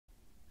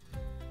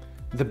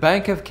The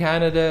Bank of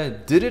Canada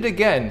did it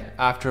again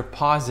after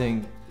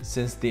pausing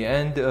since the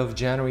end of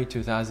January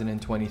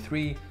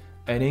 2023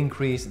 and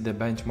increased the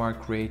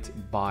benchmark rate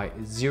by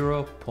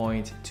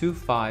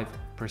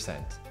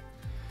 0.25%.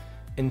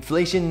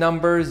 Inflation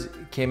numbers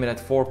came in at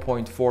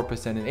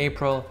 4.4% in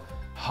April,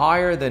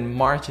 higher than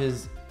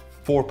March's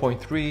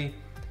 4.3%,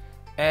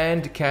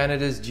 and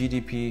Canada's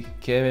GDP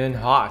came in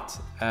hot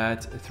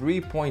at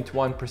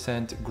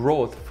 3.1%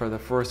 growth for the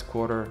first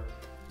quarter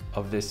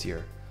of this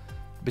year.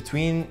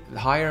 Between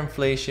higher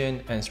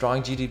inflation and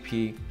strong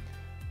GDP,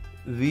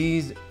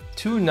 these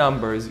two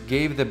numbers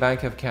gave the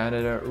Bank of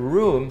Canada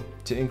room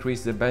to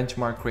increase the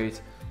benchmark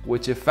rate,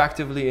 which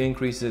effectively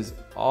increases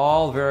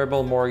all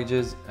variable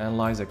mortgages and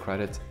lines of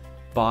credit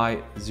by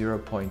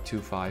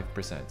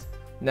 0.25%.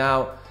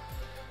 Now,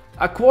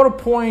 a quarter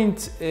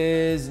point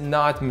is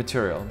not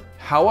material.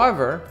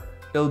 However,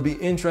 it'll be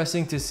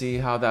interesting to see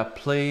how that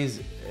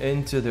plays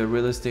into the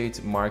real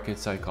estate market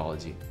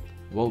psychology.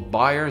 Will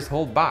buyers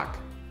hold back?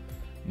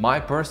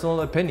 My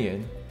personal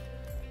opinion,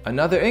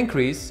 another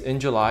increase in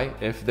July,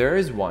 if there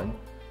is one,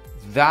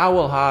 that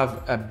will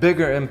have a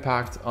bigger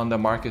impact on the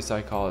market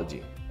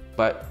psychology.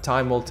 But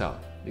time will tell,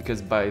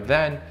 because by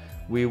then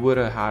we would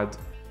have had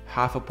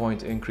half a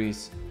point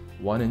increase,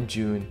 one in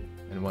June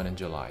and one in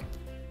July.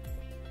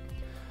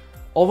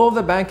 Although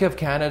the Bank of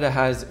Canada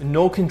has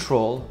no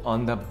control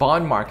on the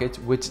bond market,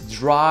 which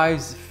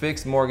drives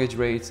fixed mortgage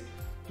rates,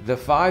 the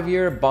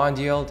 5-year bond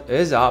yield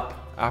is up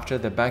after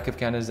the Bank of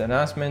Canada's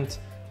announcement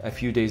a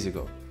few days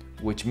ago,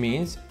 which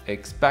means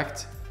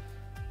expect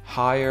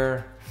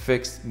higher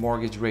fixed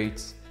mortgage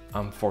rates,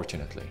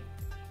 unfortunately.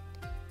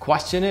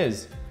 Question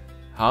is,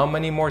 how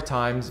many more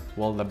times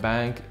will the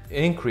bank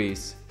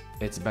increase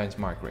its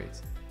benchmark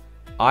rates?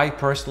 I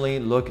personally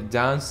look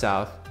down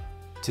south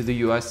to the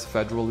US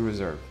Federal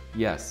Reserve.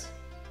 Yes,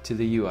 to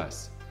the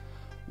US.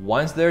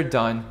 Once they're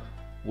done,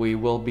 we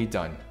will be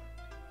done.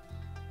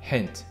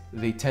 Hint,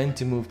 they tend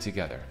to move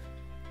together.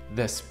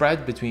 The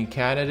spread between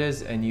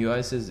Canada's and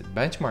US's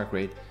benchmark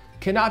rate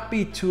cannot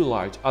be too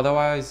large,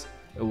 otherwise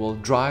it will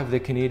drive the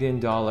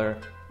Canadian dollar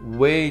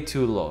way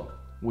too low,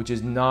 which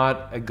is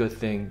not a good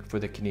thing for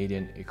the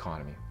Canadian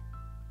economy.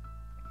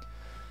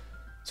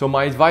 So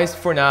my advice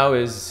for now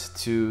is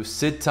to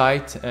sit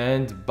tight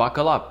and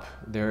buckle up.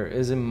 There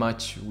isn't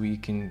much we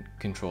can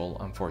control,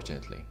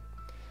 unfortunately.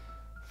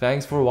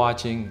 Thanks for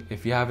watching.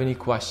 If you have any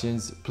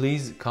questions,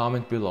 please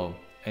comment below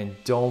and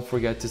don't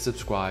forget to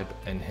subscribe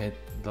and hit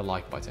the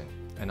like button.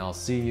 And I'll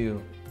see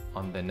you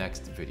on the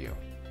next video.